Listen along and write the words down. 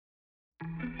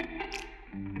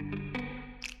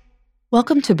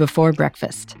Welcome to Before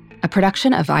Breakfast, a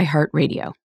production of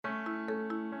iHeartRadio.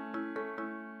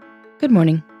 Good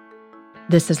morning.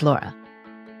 This is Laura.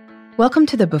 Welcome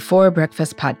to the Before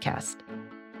Breakfast podcast.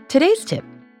 Today's tip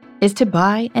is to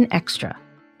buy an extra,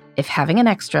 if having an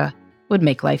extra would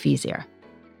make life easier.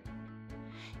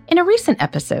 In a recent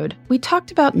episode, we talked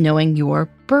about knowing your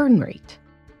burn rate.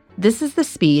 This is the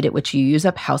speed at which you use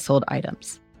up household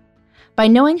items. By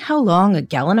knowing how long a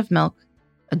gallon of milk,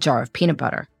 a jar of peanut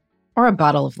butter, or a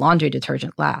bottle of laundry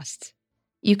detergent lasts,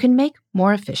 you can make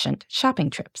more efficient shopping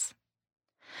trips.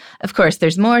 Of course,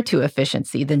 there's more to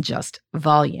efficiency than just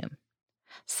volume.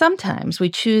 Sometimes we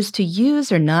choose to use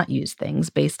or not use things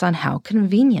based on how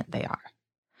convenient they are.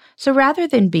 So rather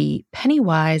than be penny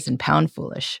wise and pound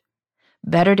foolish,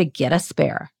 better to get a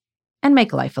spare and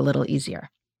make life a little easier.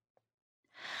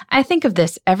 I think of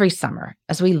this every summer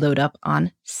as we load up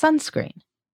on sunscreen.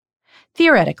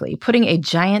 Theoretically, putting a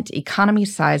giant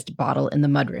economy-sized bottle in the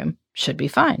mudroom should be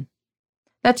fine.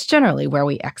 That's generally where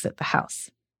we exit the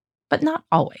house, but not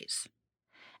always.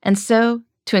 And so,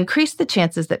 to increase the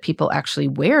chances that people actually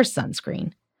wear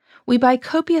sunscreen, we buy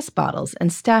copious bottles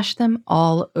and stash them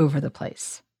all over the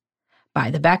place.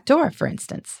 By the back door, for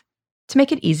instance, to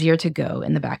make it easier to go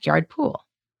in the backyard pool.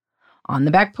 On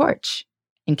the back porch,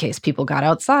 in case people got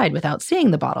outside without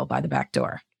seeing the bottle by the back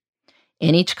door.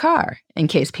 In each car, in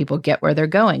case people get where they're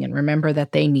going and remember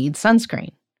that they need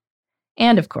sunscreen.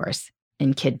 And of course,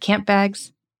 in kid camp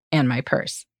bags and my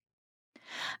purse.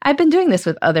 I've been doing this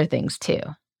with other things too.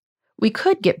 We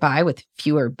could get by with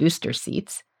fewer booster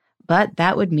seats, but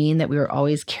that would mean that we were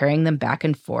always carrying them back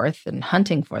and forth and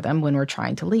hunting for them when we're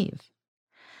trying to leave.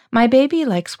 My baby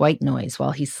likes white noise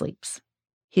while he sleeps.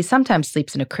 He sometimes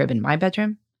sleeps in a crib in my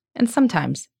bedroom and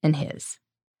sometimes in his.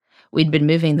 We'd been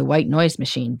moving the white noise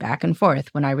machine back and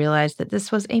forth when I realized that this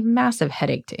was a massive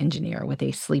headache to engineer with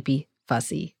a sleepy,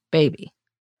 fussy baby.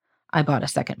 I bought a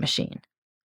second machine.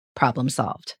 Problem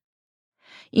solved.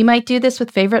 You might do this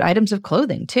with favorite items of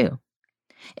clothing, too.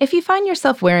 If you find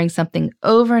yourself wearing something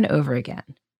over and over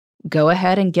again, go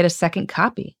ahead and get a second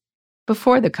copy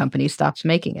before the company stops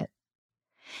making it.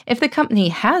 If the company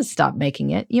has stopped making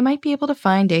it, you might be able to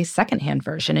find a secondhand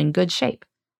version in good shape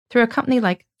through a company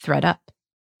like thredUP.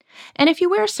 And if you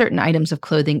wear certain items of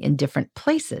clothing in different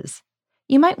places,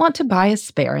 you might want to buy a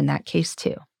spare in that case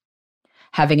too.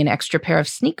 Having an extra pair of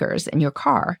sneakers in your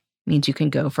car means you can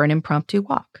go for an impromptu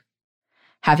walk.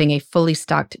 Having a fully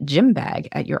stocked gym bag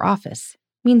at your office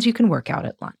means you can work out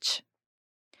at lunch.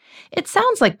 It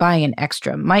sounds like buying an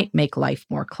extra might make life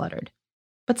more cluttered,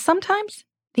 but sometimes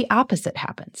the opposite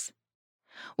happens.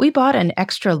 We bought an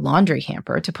extra laundry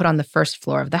hamper to put on the first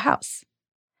floor of the house.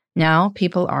 Now,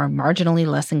 people are marginally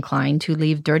less inclined to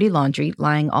leave dirty laundry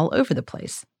lying all over the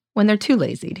place when they're too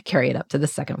lazy to carry it up to the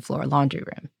second floor laundry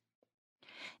room.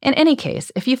 In any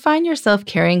case, if you find yourself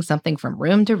carrying something from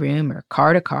room to room or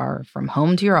car to car, or from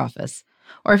home to your office,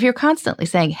 or if you're constantly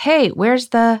saying, "Hey, where's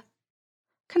the..."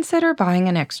 consider buying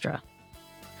an extra.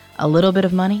 A little bit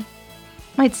of money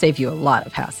might save you a lot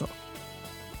of hassle.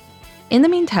 In the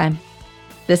meantime,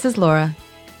 this is Laura.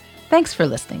 Thanks for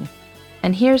listening.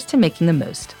 And here's to making the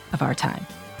most of our time.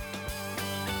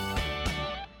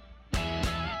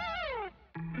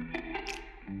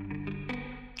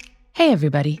 Hey,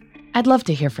 everybody. I'd love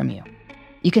to hear from you.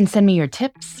 You can send me your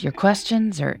tips, your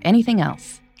questions, or anything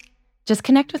else. Just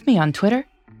connect with me on Twitter,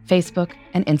 Facebook,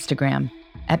 and Instagram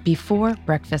at Before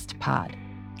Breakfast Pod.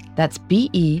 That's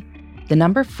BE, the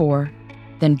number 4,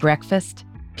 then breakfast,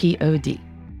 POD.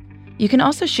 You can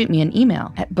also shoot me an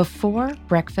email at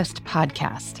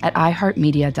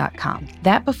beforebreakfastpodcast@iheartmedia.com.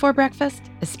 That Before Breakfast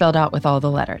is spelled out with all the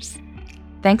letters.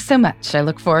 Thanks so much. I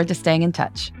look forward to staying in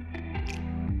touch.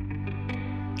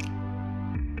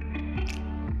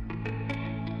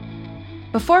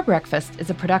 Before Breakfast is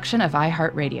a production of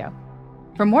iHeartRadio.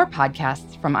 For more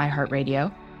podcasts from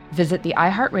iHeartRadio, visit the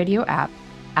iHeartRadio app,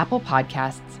 Apple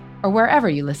Podcasts, or wherever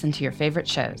you listen to your favorite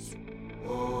shows.